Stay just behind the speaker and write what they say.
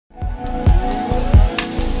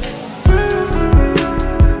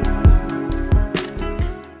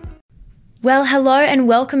Well, hello and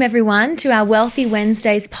welcome everyone to our Wealthy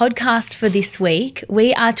Wednesdays podcast for this week.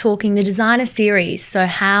 We are talking the designer series, so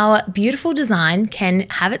how beautiful design can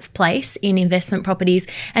have its place in investment properties.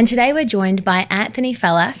 And today we're joined by Anthony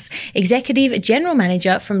Fallas, Executive General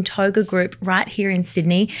Manager from Toga Group right here in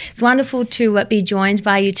Sydney. It's wonderful to be joined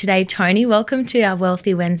by you today, Tony. Welcome to our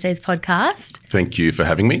Wealthy Wednesdays podcast. Thank you for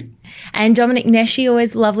having me. And Dominic Neshi,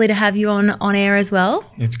 always lovely to have you on air as well.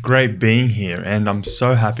 It's great being here, and I'm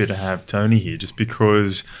so happy to have Tony here just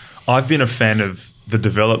because I've been a fan of the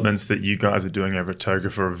developments that you guys are doing over at Toga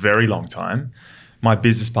for a very long time. My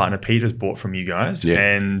business partner Peter's bought from you guys,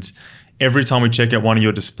 and every time we check out one of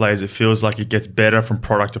your displays, it feels like it gets better from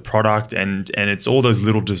product to product, and it's all those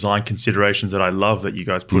little design considerations that I love that you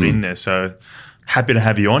guys put in there. So happy to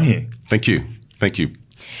have you on here. Thank you. Thank you.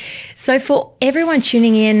 So for everyone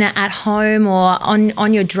tuning in at home or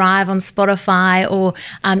on your drive on Spotify or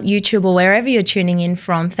YouTube or wherever you're tuning in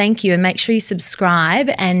from, thank you. And make sure you subscribe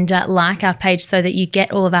and like our page so that you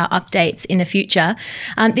get all of our updates in the future.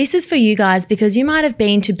 This is for you guys because you might have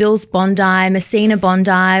been to Bill's Bondi, Messina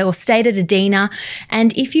Bondi or stayed at Adina.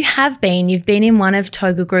 And if you have been, you've been in one of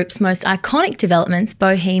Toga Group's most iconic developments,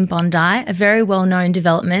 Boheme Bondi, a very well-known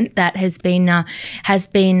development that has been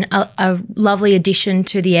a lovely addition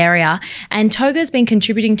to the area. And Toga has been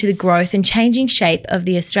contributing to the growth and changing shape of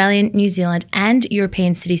the Australian, New Zealand and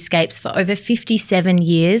European cityscapes for over 57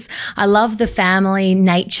 years. I love the family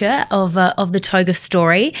nature of the Toga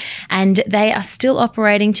story, and they are still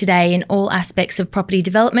operating today in all aspects of property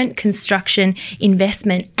development, construction,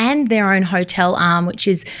 investment and their own hotel arm, which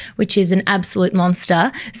is an absolute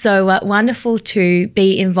monster. So wonderful to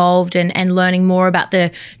be involved and learning more about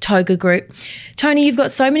the Toga Group. Tony, you've got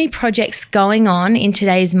so many projects going on in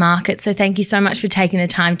today's market, so thank you so much for taking the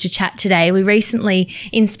time to chat today. We recently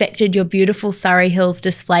inspected your beautiful Surrey Hills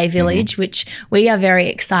display village, which we are very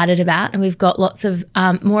excited about, and we've got lots of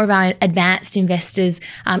more of our advanced investors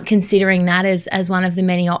considering that as one of the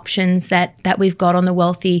many options that we've got on the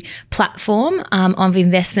Wealthy platform of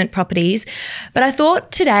investment properties. But I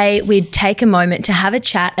thought today we'd take a moment to have a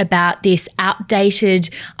chat about this outdated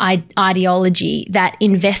ideology that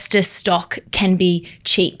investor stock can be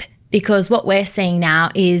cheap, because what we're seeing now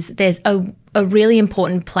is there's a really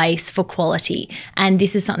important place for quality. And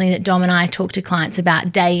this is something that Dom and I talk to clients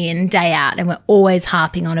about day in, day out. And we're always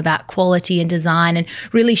harping on about quality and design and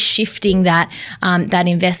really shifting that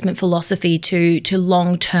investment philosophy to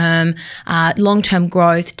long-term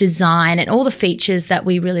growth, design, and all the features that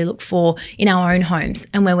we really look for in our own homes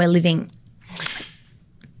and where we're living.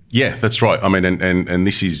 Yeah, that's right. I mean, and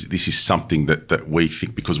this is something that we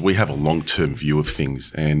think, because we have a long-term view of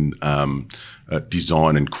things, and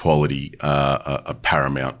design and quality are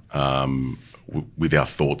paramount with our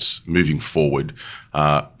thoughts moving forward,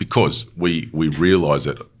 because we realise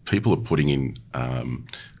that people are putting in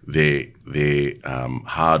their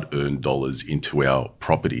hard-earned dollars into our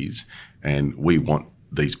properties, and we want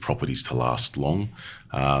these properties to last long.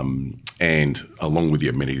 And along with the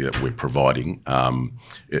amenity that we're providing,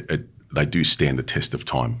 they do stand the test of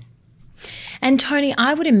time. And Tony,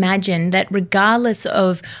 I would imagine that regardless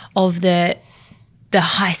of the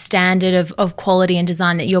high standard of quality and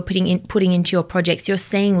design that you're putting into your projects, you're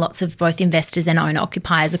seeing lots of both investors and owner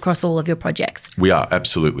occupiers across all of your projects. We are,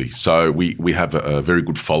 absolutely. So we have a very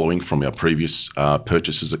good following from our previous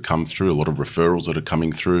purchases that come through, a lot of referrals that are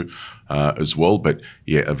coming through as well. But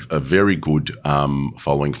yeah, a very good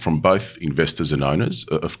following from both investors and owners.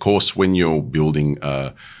 Of course, when you're building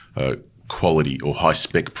a quality or high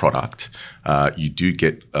spec product, you do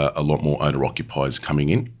get a lot more owner occupiers coming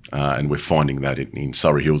in. And we're finding that in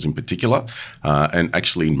Surrey Hills in particular, and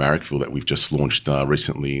actually in Marrickville that we've just launched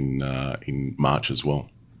recently in March as well.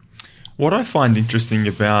 What I find interesting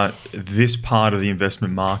about this part of the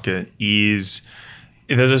investment market is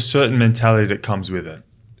there's a certain mentality that comes with it.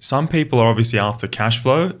 Some people are obviously after cash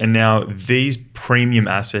flow, and now these premium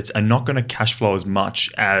assets are not going to cash flow as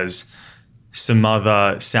much as some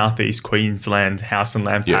other Southeast Queensland house and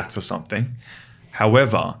land packs or something.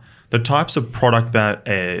 However, the types of product that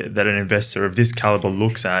an investor of this caliber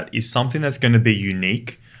looks at is something that's going to be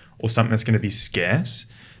unique or something that's going to be scarce.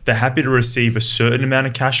 They're happy to receive a certain amount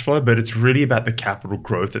of cash flow, but it's really about the capital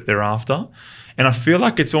growth that they're after. And I feel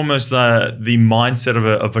like it's almost the mindset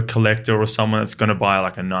of a collector or someone that's going to buy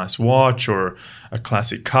like a nice watch or a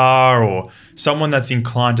classic car, or someone that's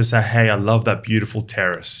inclined to say, hey, I love that beautiful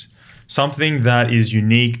terrace. Something that is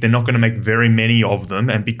unique. They're not going to make very many of them.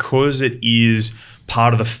 And because it is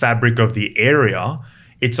part of the fabric of the area,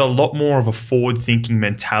 it's a lot more of a forward-thinking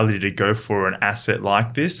mentality to go for an asset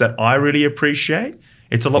like this that I really appreciate.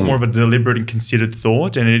 It's a lot more of a deliberate and considered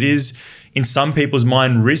thought, and it is in some people's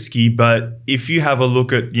mind risky, but if you have a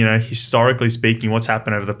look at, historically speaking, what's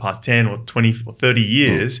happened over the past 10 or 20 or 30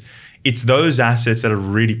 years, it's those assets that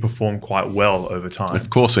have really performed quite well over time. Of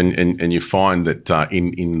course, and you find that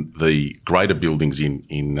in the greater buildings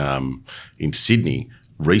in Sydney,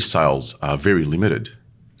 resales are very limited.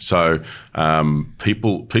 So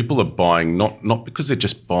people are buying not because they're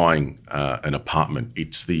just buying an apartment.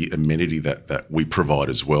 It's the amenity that we provide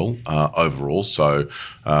as well overall. So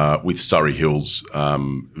with Surrey Hills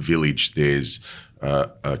Village, there's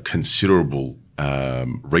a considerable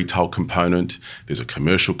retail component. There's a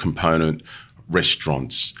commercial component,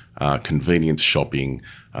 restaurants, convenience shopping.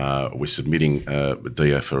 We're submitting a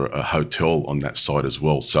DA for a hotel on that side as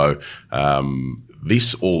well. So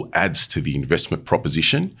this all adds to the investment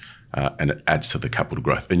proposition and it adds to the capital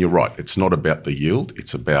growth. And you're right, it's not about the yield,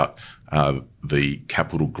 it's about the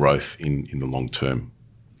capital growth in the long term.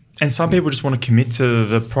 And some people just want to commit to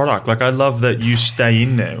the product. Like, I love that you stay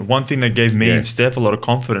in there. One thing that gave me and Steph a lot of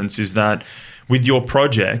confidence is that with your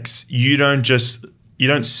projects, you don't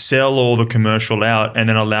sell all the commercial out and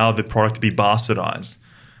then allow the product to be bastardized.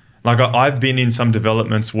 Like, I've been in some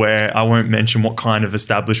developments where I won't mention what kind of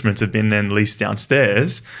establishments have been then leased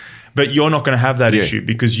downstairs, but you're not going to have that issue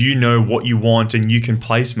because you know what you want and you can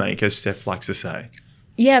place make, as Steph likes to say.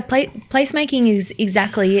 Yeah, placemaking is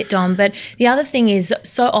exactly it, Dom. But the other thing is,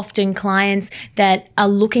 so often clients that are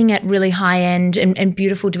looking at really high-end and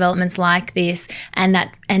beautiful developments like this and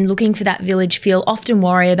looking for that village feel often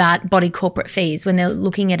worry about body corporate fees when they're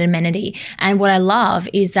looking at amenity. And what I love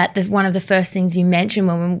is that one of the first things you mentioned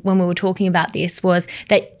when we were talking about this was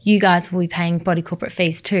that you guys will be paying body corporate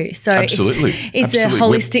fees too. So Absolutely. It's a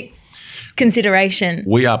holistic consideration.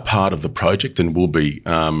 We are part of the project and will be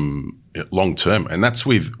long term, and that's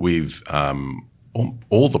with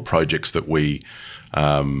all the projects that we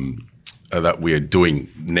are doing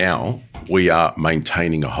now. We are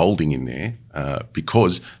maintaining a holding in there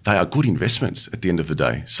because they are good investments at the end of the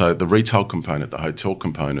day. So the retail component, the hotel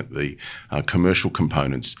component, the commercial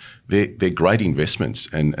components, they're great investments,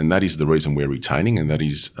 and that is the reason we're retaining, and that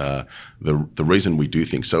is the reason we do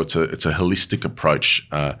things. So it's a holistic approach.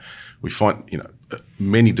 We find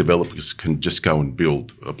many developers can just go and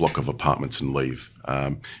build a block of apartments and leave.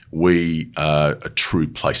 We are true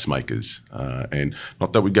placemakers, and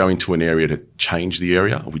not that we go into an area to change the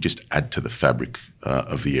area, we just add to the fabric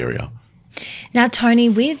of the area. Now, Tony,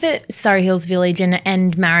 with the Surrey Hills Village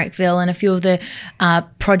and Marrickville and a few of the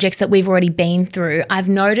projects that we've already been through, I've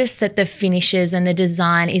noticed that the finishes and the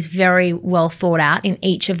design is very well thought out in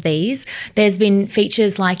each of these. There's been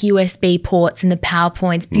features like USB ports in the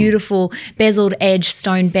PowerPoints, beautiful bezeled edge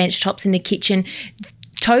stone bench tops in the kitchen.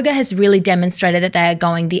 Toga has really demonstrated that they are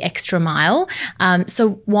going the extra mile.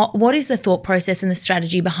 So what is the thought process and the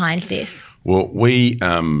strategy behind this? Well, we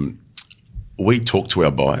talk to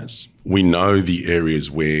our buyers. We know the areas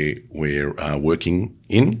where we're working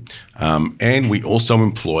in, and we also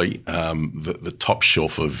employ the top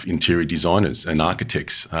shelf of interior designers and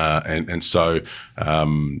architects. And so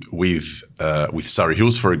with Surrey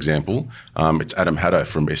Hills, for example, it's Adam Haddo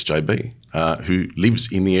from SJB who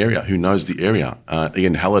lives in the area, who knows the area.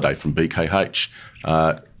 Ian Halliday from BKH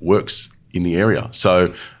works in the area.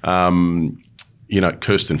 So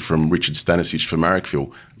Kirsten from Richard Stanisic for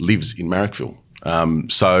Marrickville lives in Marrickville.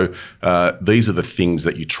 So these are the things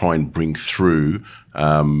that you try and bring through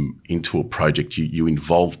into a project. You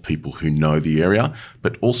involve people who know the area,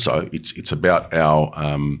 but also it's about our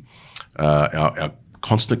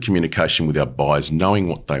constant communication with our buyers, knowing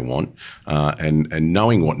what they want and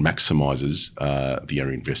knowing what maximises their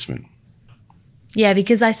investment. Yeah,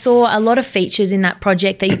 because I saw a lot of features in that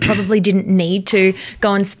project that you probably didn't need to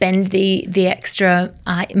go and spend the extra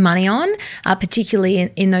money on,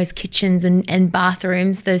 particularly in those kitchens and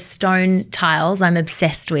bathrooms. Those stone tiles I'm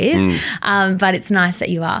obsessed with, but it's nice that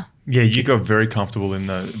you are. Yeah, you got very comfortable in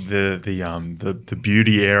the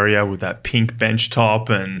beauty area with that pink bench top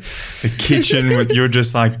and the kitchen. You're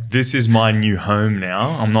just like, this is my new home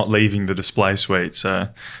now. I'm not leaving the display suite. So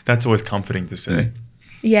that's always comforting to see.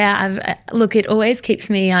 Yeah, look, it always keeps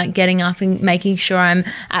me getting up and making sure I'm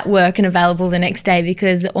at work and available the next day,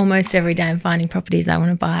 because almost every day I'm finding properties I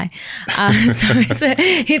want to buy. So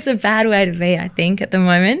it's a bad way to be, I think, at the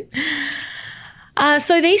moment.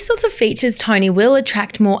 So these sorts of features, Tony, will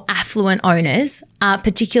attract more affluent owners,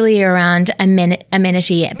 particularly around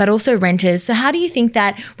amenity, but also renters. So how do you think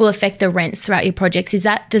that will affect the rents throughout your projects? Does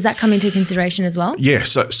that come into consideration as well? Yeah,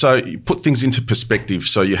 so you put things into perspective.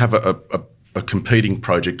 So you have a competing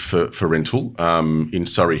project for rental in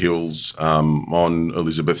Surrey Hills on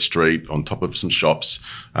Elizabeth Street on top of some shops,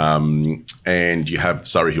 and you have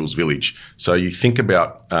Surrey Hills Village. So you think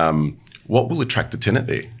about what will attract a tenant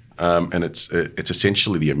there? And it's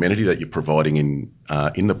essentially the amenity that you're providing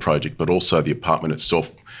in the project, but also the apartment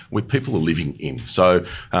itself, where people are living in. So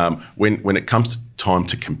when it comes to time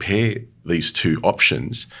to compare these two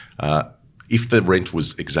options, if the rent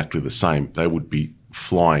was exactly the same, they would be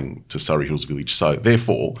flying to Surrey Hills Village. So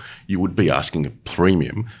therefore, you would be asking a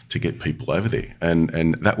premium to get people over there,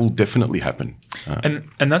 and that will definitely happen.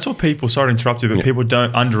 And that's what people, sorry to interrupt you, but people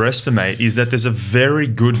don't underestimate is that there's a very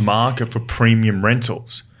good market for premium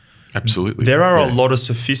rentals. Absolutely. There are a lot of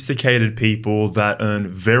sophisticated people that earn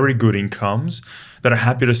very good incomes that are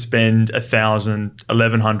happy to spend $1,000,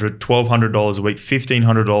 $1,100, $1,200 a week,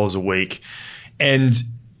 $1,500 a week, and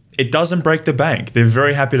it doesn't break the bank. They're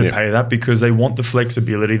very happy to pay that because they want the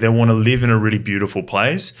flexibility. They want to live in a really beautiful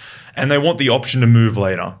place, and they want the option to move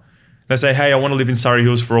later. They say, hey, I want to live in Surrey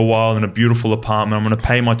Hills for a while in a beautiful apartment. I'm going to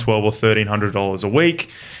pay my $1,200 or $1,300 a week.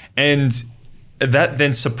 And that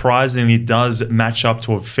then surprisingly does match up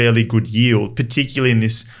to a fairly good yield, particularly in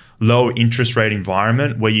this low interest rate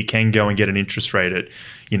environment where you can go and get an interest rate at,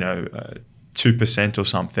 2% or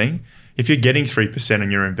something. If you're getting 3%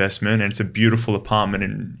 on your investment and it's a beautiful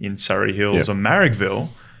apartment in Surrey Hills or Marrickville,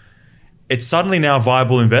 it's suddenly now a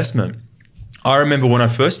viable investment. I remember when I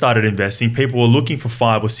first started investing, people were looking for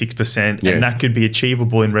 5 or 6%, and that could be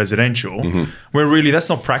achievable in residential, where really that's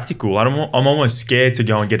not practical. I'm almost scared to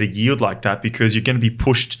go and get a yield like that because you're going to be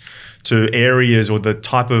pushed to areas or the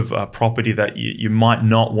type of property that you might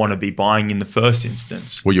not want to be buying in the first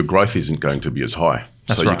instance. Well, your growth isn't going to be as high.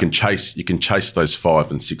 That's so right. you can chase those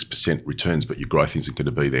 5 and 6% returns, but your growth isn't going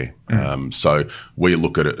to be there. So we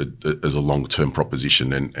look at it as a long-term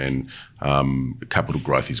proposition, and capital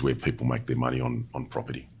growth is where people make their money on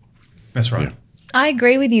property. That's right. Yeah. I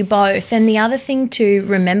agree with you both. And the other thing to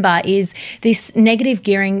remember is this negative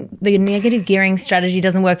gearing, the negative gearing strategy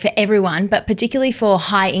doesn't work for everyone, but particularly for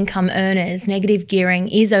high income earners, negative gearing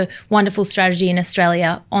is a wonderful strategy in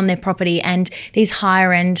Australia on their property. And these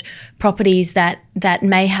higher end properties that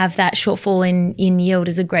may have that shortfall in yield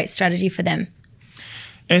is a great strategy for them.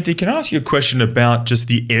 Anthony, can I ask you a question about just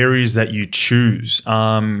the areas that you choose?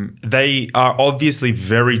 They are obviously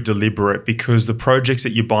very deliberate because the projects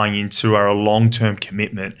that you're buying into are a long-term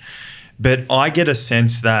commitment. But I get a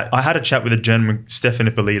sense that I had a chat with a gentleman, Stefan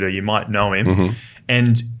Ippolito, you might know him,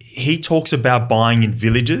 and he talks about buying in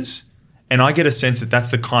villages. And I get a sense that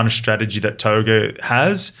that's the kind of strategy that Toga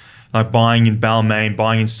has, like buying in Balmain,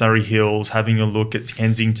 buying in Surrey Hills, having a look at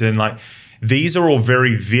Kensington, these are all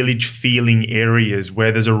very village feeling areas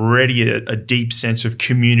where there's already a deep sense of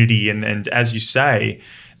community. And as you say,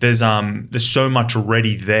 there's so much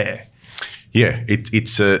already there. Yeah,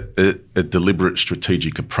 it's a deliberate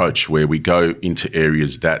strategic approach where we go into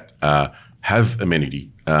areas that have amenity,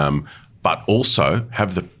 but also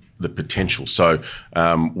have the potential. So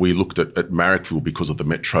we looked at Marrickville because of the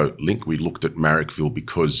Metro link. We looked at Marrickville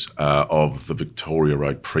because of the Victoria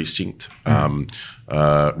Road precinct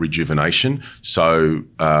rejuvenation. So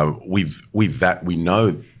with that, we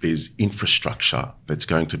know there's infrastructure that's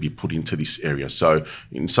going to be put into this area. So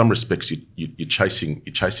in some respects, you're chasing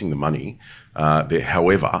the money there.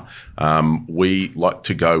 However, we like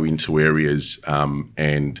to go into areas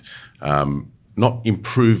and not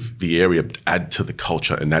improve the area, but add to the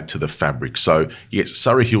culture and add to the fabric. So yes,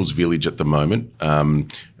 Surrey Hills Village at the moment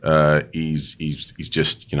is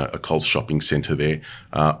just a Coles shopping centre there.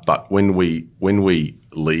 But when we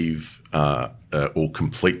leave or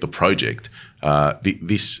complete the project,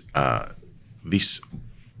 this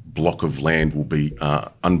block of land will be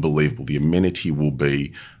unbelievable. The amenity will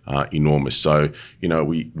be enormous. So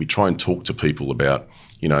we try and talk to people about.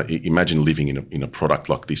 Imagine living in a product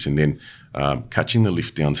like this, and then catching the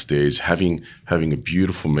lift downstairs, having a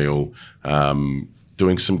beautiful meal,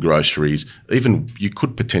 doing some groceries. Even you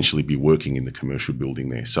could potentially be working in the commercial building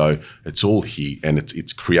there. So it's all here, and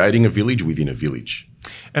it's creating a village within a village.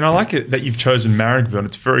 And I like it that you've chosen Marrickville.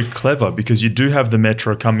 It's very clever because you do have the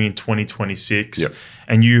Metro coming in 2026,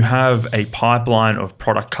 and you have a pipeline of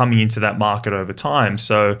product coming into that market over time.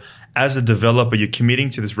 So as a developer, you're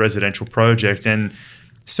committing to this residential project, and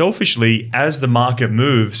selfishly, as the market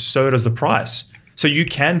moves, so does the price. So you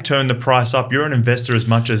can turn the price up. You're an investor as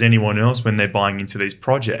much as anyone else when they're buying into these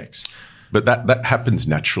projects. But that happens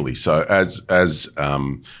naturally. So as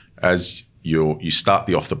you start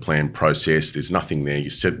the off the plan process, there's nothing there.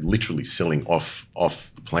 You're literally selling off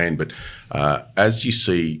the plan. But as you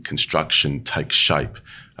see construction take shape,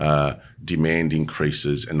 demand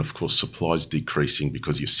increases, and of course supply's decreasing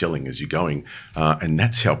because you're selling as you're going, and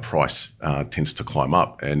that's how price tends to climb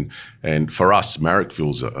up. And for us,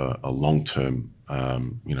 Marrickville's a long-term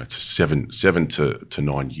it's a seven to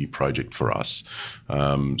 9 year project for us.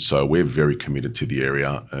 So we're very committed to the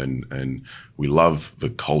area, and we love the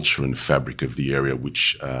culture and fabric of the area,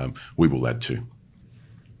 which we will add to.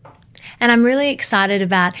 And I'm really excited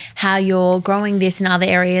about how you're growing this in other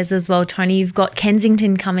areas as well, Tony. You've got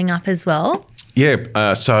Kensington coming up as well.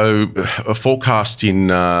 Yeah, so a forecast in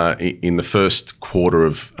the first quarter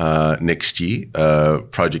of next year,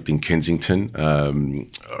 project in Kensington,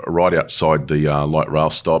 right outside the light rail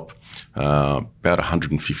stop, about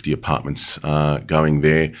 150 apartments going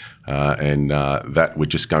there, and that we're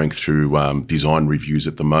just going through design reviews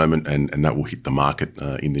at the moment, and that will hit the market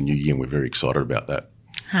in the new year, and we're very excited about that.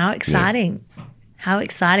 How exciting. Yeah. How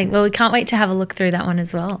exciting. Well, we can't wait to have a look through that one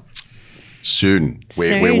as well. Soon.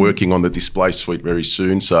 We're working on the display suite very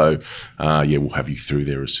soon. So, we'll have you through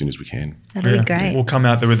there as soon as we can. That'll be great. We'll come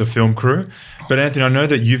out there with the film crew. But Anthony, I know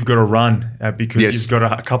that you've got to run because you've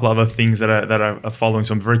got a couple other things that are following.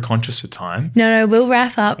 So I'm very conscious of time. No, we'll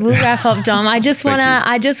wrap up. Dom. I just want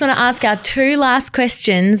to ask our two last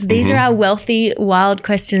questions. These are our wealthy, wild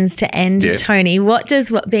questions to end. Yeah. Tony, what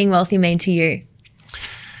does being wealthy mean to you?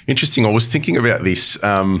 Interesting. I was thinking about this.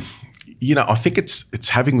 I think it's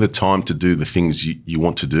having the time to do the things you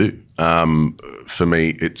want to do. For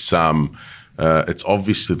me, it's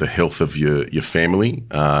obviously the health of your family.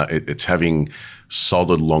 It's having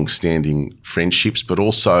solid, long-standing friendships, but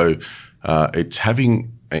also it's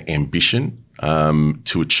having ambition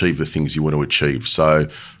to achieve the things you want to achieve. So,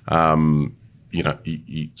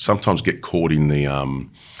 you sometimes get caught in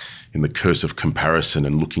the curse of comparison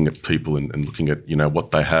and looking at people and looking at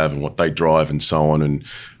what they have and what they drive and so on, and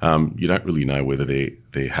you don't really know whether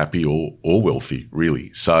they're happy or wealthy,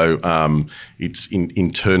 really. So it's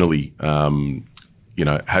internally,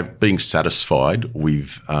 being satisfied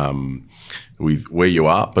with where you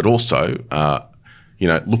are, but also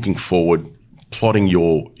looking forward, plotting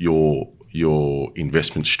your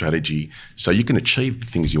investment strategy so you can achieve the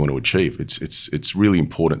things you want to achieve. It's really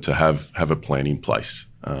important to have a plan in place.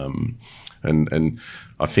 And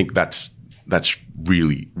I think that's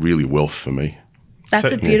really, really wealth for me. That's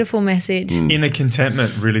a beautiful message. Inner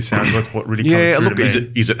contentment really sounds that's what really comes through to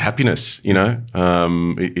me. Is it happiness?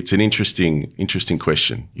 It's an interesting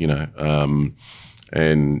question.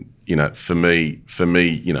 And for me,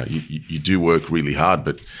 you do work really hard,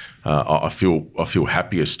 but I feel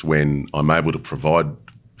happiest when I'm able to provide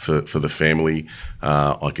for the family.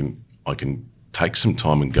 I can take some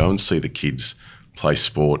time and go and see the kids play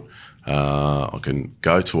sport. I can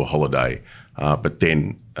go to a holiday, but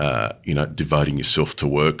then devoting yourself to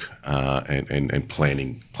work and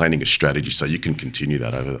planning a strategy so you can continue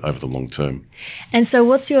that over the long term. And so,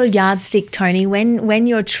 what's your yardstick, Tony? When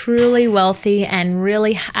you're truly wealthy and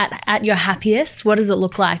really at your happiest, what does it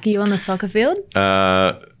look like? Are you on the soccer field?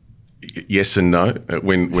 Yes and no.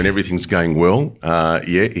 When everything's going well,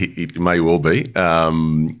 it may well be.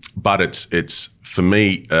 But it's for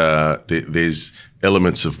me. There's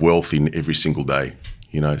elements of wealth in every single day.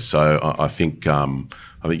 So I think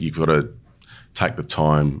you've got to take the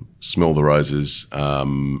time, smell the roses,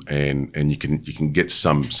 and you can get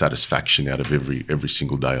some satisfaction out of every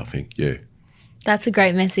single day. I think, yeah. That's a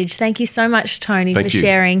great message. Thank you so much, Tony, for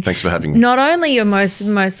sharing. Thanks for having me. Not only your most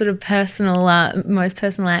sort of personal, most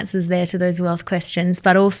personal answers there to those wealth questions,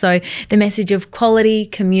 but also the message of quality,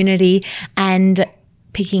 community, and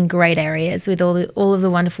picking great areas with all of the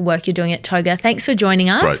wonderful work you're doing at Toga. Thanks for joining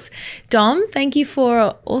us. Great. Dom, thank you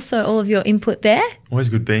for also all of your input there. Always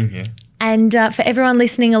good being here. And for everyone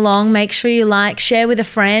listening along, make sure you share with a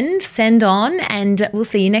friend, send on, and we'll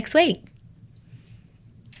see you next week.